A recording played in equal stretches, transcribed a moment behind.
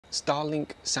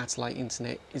Starlink satellite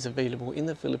internet is available in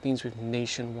the Philippines with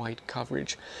nationwide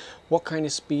coverage. What kind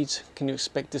of speeds can you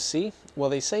expect to see? Well,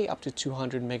 they say up to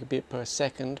 200 megabit per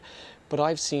second, but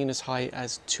I've seen as high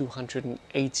as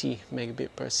 280 megabit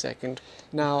per second.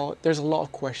 Now, there's a lot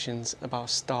of questions about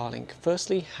Starlink.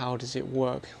 Firstly, how does it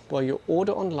work? Well, you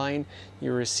order online,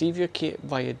 you receive your kit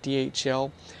via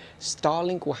DHL.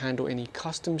 Starlink will handle any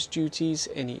customs duties,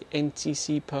 any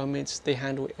NTC permits, they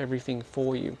handle everything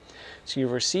for you. So you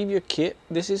receive your kit,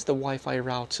 this is the Wi-Fi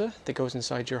router that goes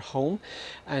inside your home,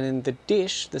 and then the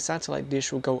dish, the satellite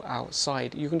dish, will go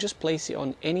outside. You can just place it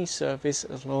on any surface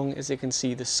as long as it can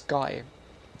see the sky.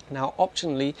 Now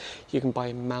optionally, you can buy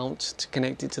a mount to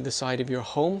connect it to the side of your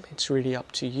home. It's really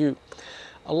up to you.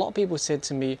 A lot of people said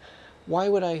to me, why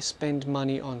would I spend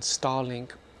money on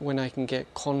Starlink when I can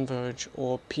get Converge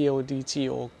or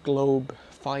PLDT or Globe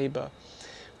Fiber?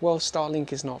 Well,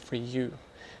 Starlink is not for you.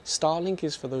 Starlink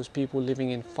is for those people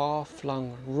living in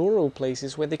far-flung rural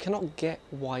places where they cannot get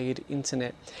wired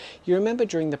internet. You remember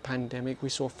during the pandemic we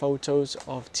saw photos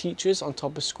of teachers on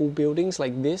top of school buildings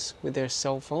like this with their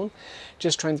cell phone,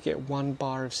 just trying to get 1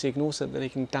 bar of signal so that they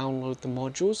can download the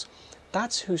modules.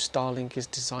 That's who Starlink is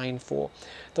designed for.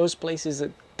 Those places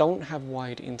that don't have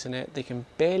wired internet, they can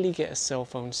barely get a cell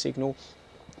phone signal.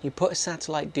 You put a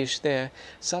satellite dish there,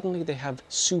 suddenly they have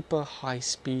super high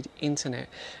speed internet,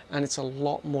 and it's a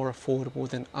lot more affordable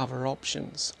than other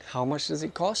options. How much does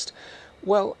it cost?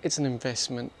 Well, it's an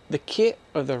investment. The kit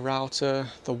of the router,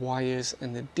 the wires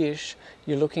and the dish,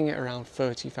 you're looking at around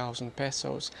 30,000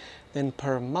 pesos. Then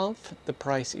per month, the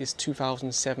price is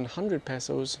 2,700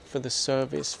 pesos for the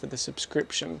service, for the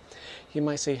subscription. You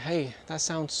might say, hey, that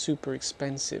sounds super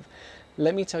expensive.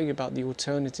 Let me tell you about the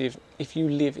alternative if you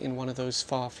live in one of those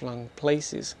far-flung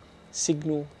places.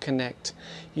 Signal Connect.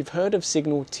 You've heard of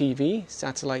Signal TV,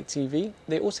 satellite TV.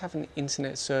 They also have an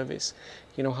internet service.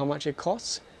 You know how much it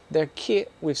costs? Their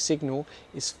kit with Signal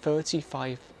is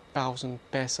 35,000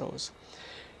 pesos.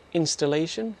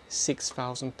 Installation,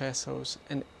 6,000 pesos.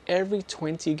 And every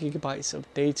 20 gigabytes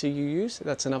of data you use,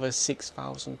 that's another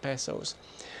 6,000 pesos.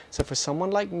 So for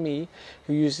someone like me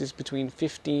who uses between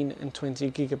 15 and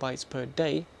 20 gigabytes per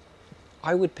day,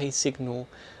 I would pay Signal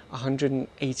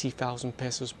 180,000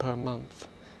 pesos per month.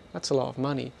 That's a lot of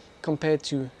money compared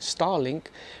to Starlink,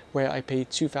 where I pay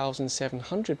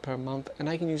 2,700 per month and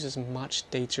I can use as much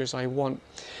data as I want.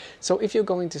 So if you're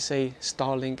going to say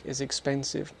Starlink is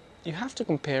expensive, you have to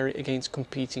compare it against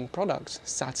competing products,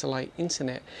 satellite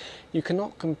internet. You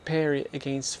cannot compare it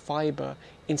against fiber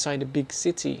inside a big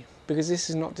city, because this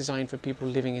is not designed for people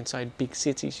living inside big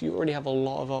cities. You already have a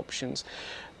lot of options.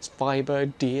 Fiber,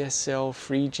 DSL,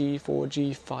 3G,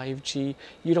 4G, 5G.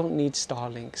 You don't need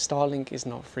Starlink. Starlink is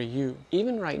not for you.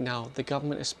 Even right now, the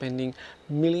government is spending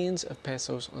millions of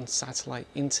pesos on satellite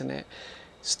internet.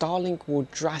 Starlink will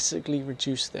drastically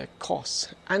reduce their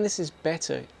costs. And this is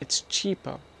better. It's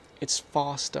cheaper. It's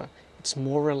faster. It's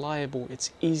more reliable.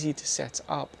 It's easy to set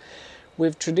up.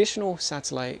 With traditional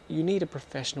satellite, you need a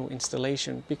professional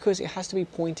installation because it has to be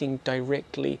pointing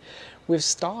directly. With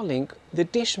Starlink, the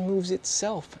dish moves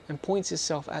itself and points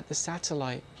itself at the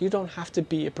satellite. You don't have to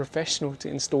be a professional to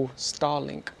install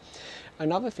Starlink.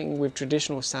 Another thing with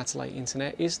traditional satellite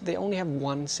internet is they only have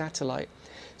one satellite.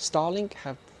 Starlink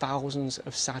have thousands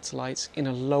of satellites in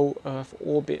a low Earth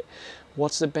orbit.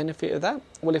 What's the benefit of that?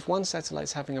 Well, if one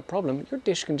satellite's having a problem, your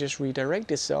dish can just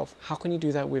redirect itself. How can you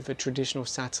do that with a traditional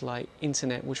satellite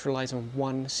internet, which relies on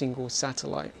one single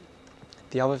satellite?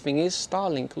 The other thing is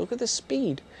Starlink. Look at the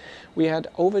speed. We had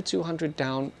over 200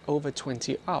 down, over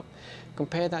 20 up.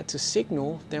 Compare that to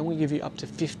Signal, they only give you up to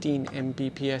 15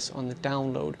 Mbps on the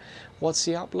download. What's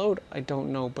the upload? I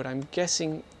don't know, but I'm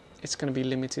guessing it's going to be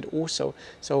limited also.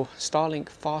 So Starlink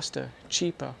faster,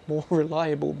 cheaper, more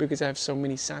reliable because I have so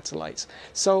many satellites.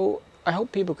 So I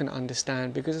hope people can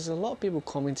understand, because there's a lot of people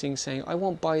commenting saying, I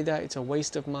won't buy that, it's a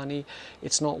waste of money,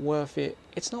 it's not worth it.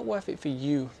 It's not worth it for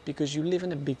you because you live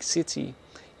in a big city.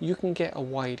 You can get a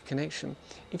wide connection.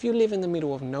 If you live in the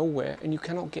middle of nowhere and you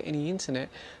cannot get any internet,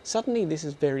 suddenly this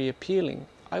is very appealing.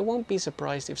 I won't be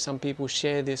surprised if some people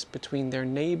share this between their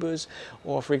neighbors,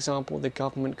 or for example, the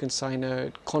government can sign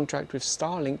a contract with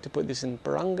Starlink to put this in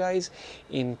barangays,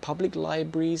 in public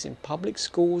libraries, in public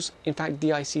schools. In fact,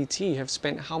 DICT have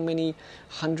spent how many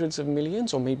hundreds of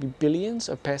millions or maybe billions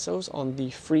of pesos on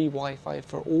the free Wi-Fi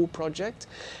for all project,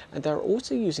 and they're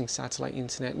also using satellite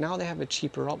internet. Now they have a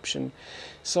cheaper option.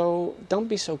 So don't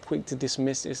be so quick to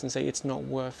dismiss this and say it's not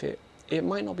worth it. It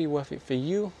might not be worth it for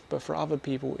you, but for other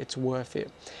people it's worth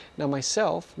it. Now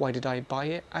myself, why did I buy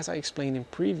it? As I explained in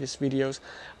previous videos,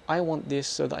 I want this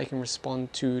so that I can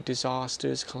respond to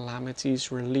disasters,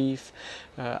 calamities, relief,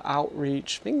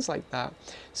 outreach, things like that.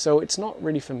 So it's not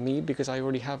really for me because I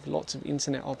already have lots of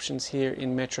internet options here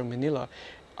in Metro Manila.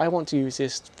 I want to use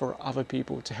this for other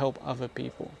people, to help other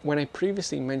people. When I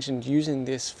previously mentioned using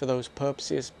this for those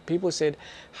purposes, people said,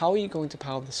 how are you going to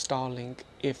power the Starlink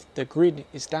if the grid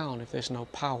is down, if there's no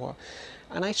power?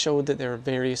 And I showed that there are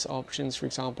various options, for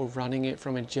example, running it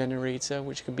from a generator,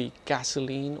 which could be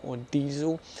gasoline or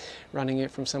diesel, running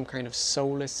it from some kind of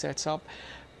solar setup.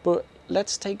 But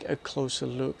let's take a closer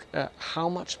look at how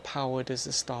much power does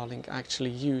the Starlink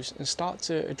actually use and start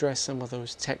to address some of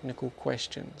those technical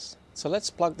questions. So let's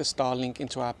plug the Starlink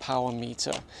into our power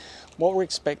meter. What we're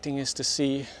expecting is to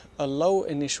see a low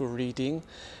initial reading,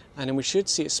 and then we should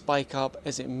see it spike up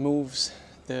as it moves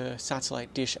the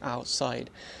satellite dish outside.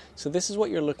 So this is what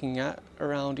you're looking at,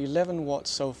 around 11 watts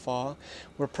so far.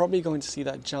 We're probably going to see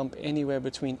that jump anywhere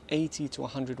between 80 to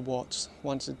 100 watts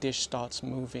once the dish starts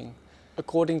moving.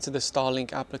 According to the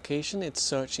Starlink application, it's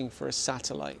searching for a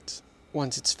satellite.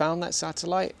 Once it's found that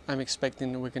satellite, I'm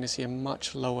expecting that we're going to see a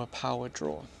much lower power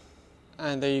draw.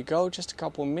 And there you go, just a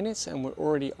couple of minutes and we're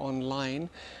already online.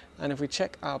 And if we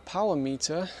check our power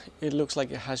meter, it looks like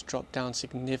it has dropped down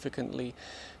significantly,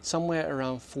 somewhere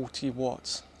around 40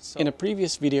 watts. So in a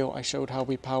previous video, I showed how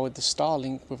we powered the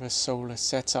Starlink with a solar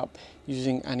setup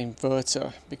using an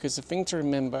inverter, because the thing to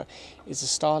remember is the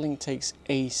Starlink takes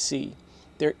AC.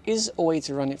 There is a way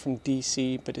to run it from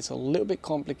DC, but it's a little bit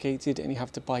complicated and you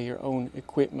have to buy your own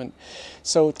equipment.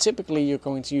 So typically you're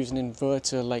going to use an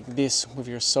inverter like this with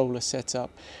your solar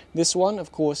setup. This one,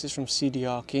 of course, is from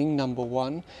CDR King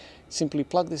 #1. Simply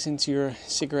plug this into your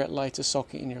cigarette lighter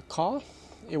socket in your car.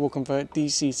 It will convert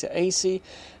DC to AC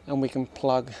and we can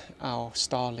plug our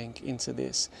Starlink into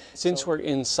this. Since we're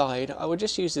inside, I would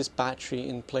just use this battery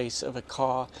in place of a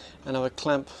car and I would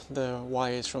clamp the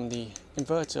wires from the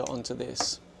inverter onto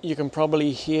this. You can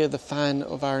probably hear the fan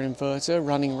of our inverter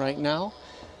running right now.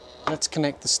 Let's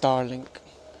connect the Starlink.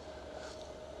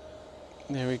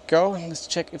 There we go. Let's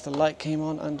check if the light came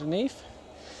on underneath.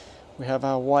 We have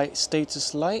our white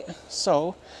status light.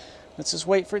 So let's just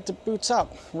wait for it to boot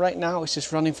up. Right now it's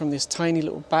just running from this tiny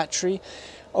little battery.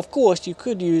 Of course, you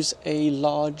could use a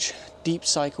large deep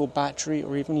cycle battery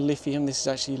or even lithium. This is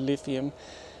actually lithium.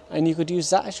 And you could use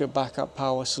that as your backup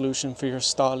power solution for your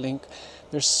Starlink.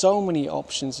 There's so many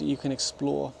options that you can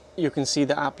explore. You can see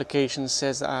the application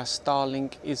says that our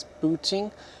Starlink is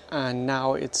booting and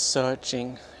now it's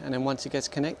searching. And then once it gets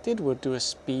connected, we'll do a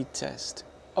speed test.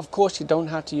 Of course, you don't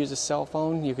have to use a cell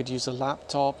phone. You could use a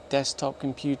laptop, desktop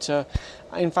computer.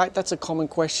 In fact, that's a common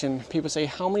question. People say,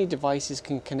 how many devices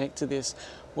can connect to this?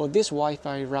 Well, this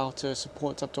Wi-Fi router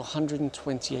supports up to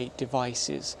 128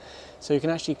 devices. So you can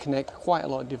actually connect quite a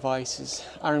lot of devices.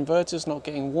 Our inverter's not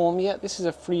getting warm yet. This is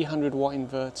a 300 watt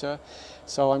inverter.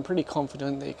 So I'm pretty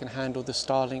confident that it can handle the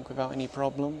Starlink without any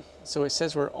problem. So it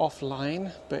says we're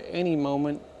offline, but any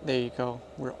moment, there you go,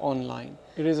 we're online.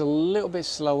 It is a little bit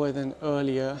slower than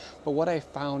earlier, but what I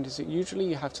found is that usually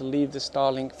you have to leave the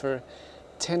Starlink for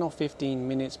 10 or 15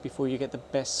 minutes before you get the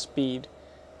best speed.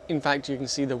 In fact, you can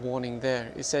see the warning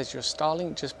there. It says your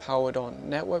Starlink just powered on.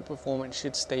 Network performance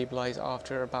should stabilize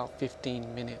after about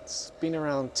 15 minutes. It's been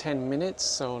around 10 minutes,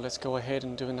 so let's go ahead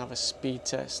and do another speed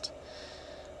test.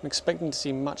 I'm expecting to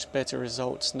see much better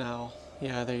results now.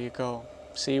 Yeah, there you go.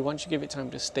 See, once you give it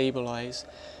time to stabilize,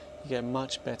 you get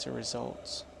much better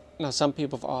results. Now, some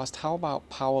people have asked, how about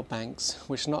power banks,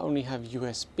 which not only have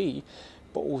USB,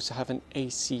 but also have an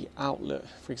AC outlet?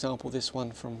 For example, this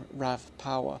one from RAV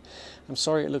Power. I'm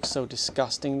sorry it looks so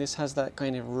disgusting. This has that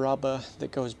kind of rubber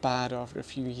that goes bad after a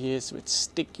few years, so it's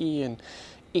sticky and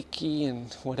icky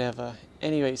and whatever.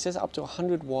 Anyway, it says up to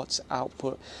 100 watts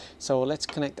output. So let's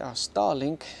connect our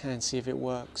Starlink and see if it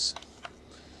works.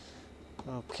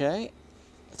 Okay,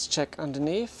 let's check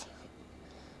underneath.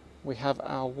 We have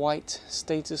our white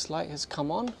status light has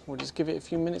come on. We'll just give it a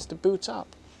few minutes to boot up.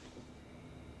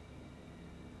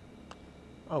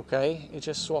 Okay, it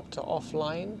just swapped to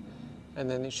offline and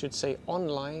then it should say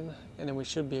online and then we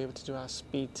should be able to do our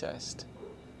speed test.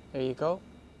 There you go.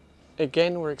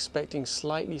 Again, we're expecting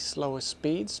slightly slower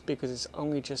speeds because it's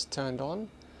only just turned on.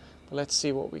 But let's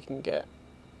see what we can get.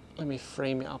 Let me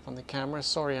frame it up on the camera.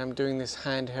 Sorry, I'm doing this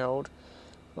handheld.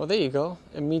 Well, there you go.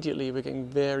 Immediately we're getting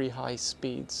very high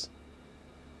speeds.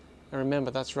 And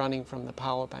remember, that's running from the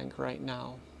power bank right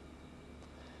now.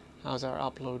 How's our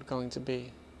upload going to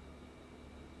be?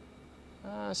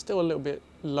 Still a little bit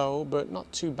low, but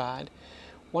not too bad.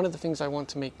 One of the things I want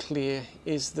to make clear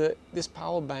is that this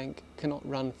power bank cannot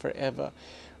run forever.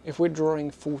 If we're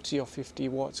drawing 40 or 50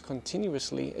 watts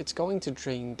continuously, it's going to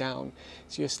drain down.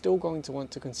 So you're still going to want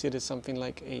to consider something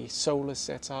like a solar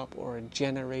setup or a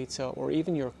generator, or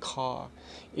even your car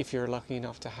if you're lucky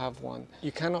enough to have one.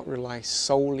 You cannot rely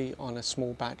solely on a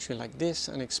small battery like this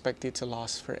and expect it to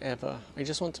last forever. I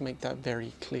just want to make that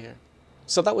very clear.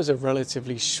 So that was a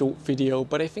relatively short video,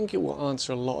 but I think it will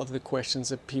answer a lot of the questions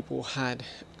that people had.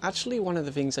 Actually, one of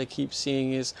the things I keep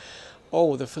seeing is,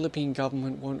 oh, the Philippine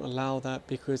government won't allow that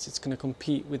because it's going to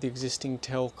compete with the existing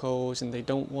telcos and they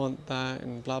don't want that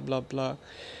and blah blah blah.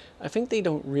 I think they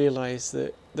don't realize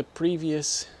that the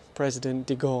previous president,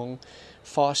 Digong,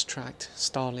 fast-tracked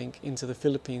Starlink into the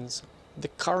Philippines. The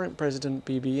current president,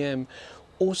 BBM,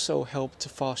 also helped to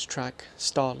fast-track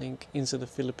Starlink into the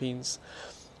Philippines.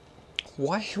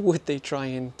 Why would they try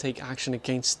and take action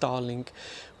against Starlink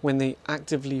when they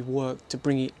actively work to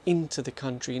bring it into the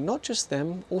country? Not just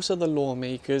them, also the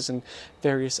lawmakers and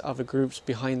various other groups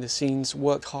behind the scenes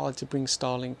worked hard to bring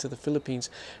Starlink to the Philippines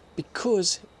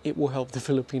because it will help the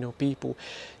Filipino people.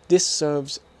 This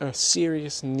serves a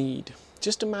serious need.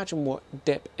 Just imagine what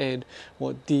DepEd,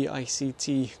 what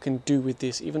DICT can do with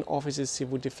this, even Office of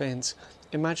Civil Defense.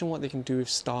 Imagine what they can do with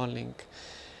Starlink.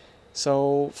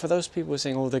 So for those people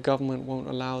saying, oh, the government won't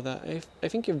allow that, I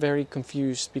think you're very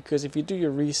confused, because if you do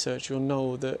your research, you'll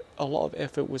know that a lot of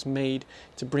effort was made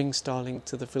to bring Starlink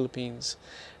to the Philippines.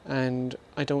 And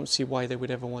I don't see why they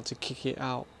would ever want to kick it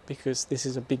out, because this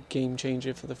is a big game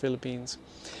changer for the Philippines.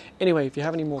 Anyway, if you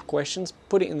have any more questions,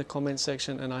 put it in the comment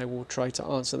section and I will try to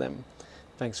answer them.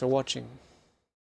 Thanks for watching.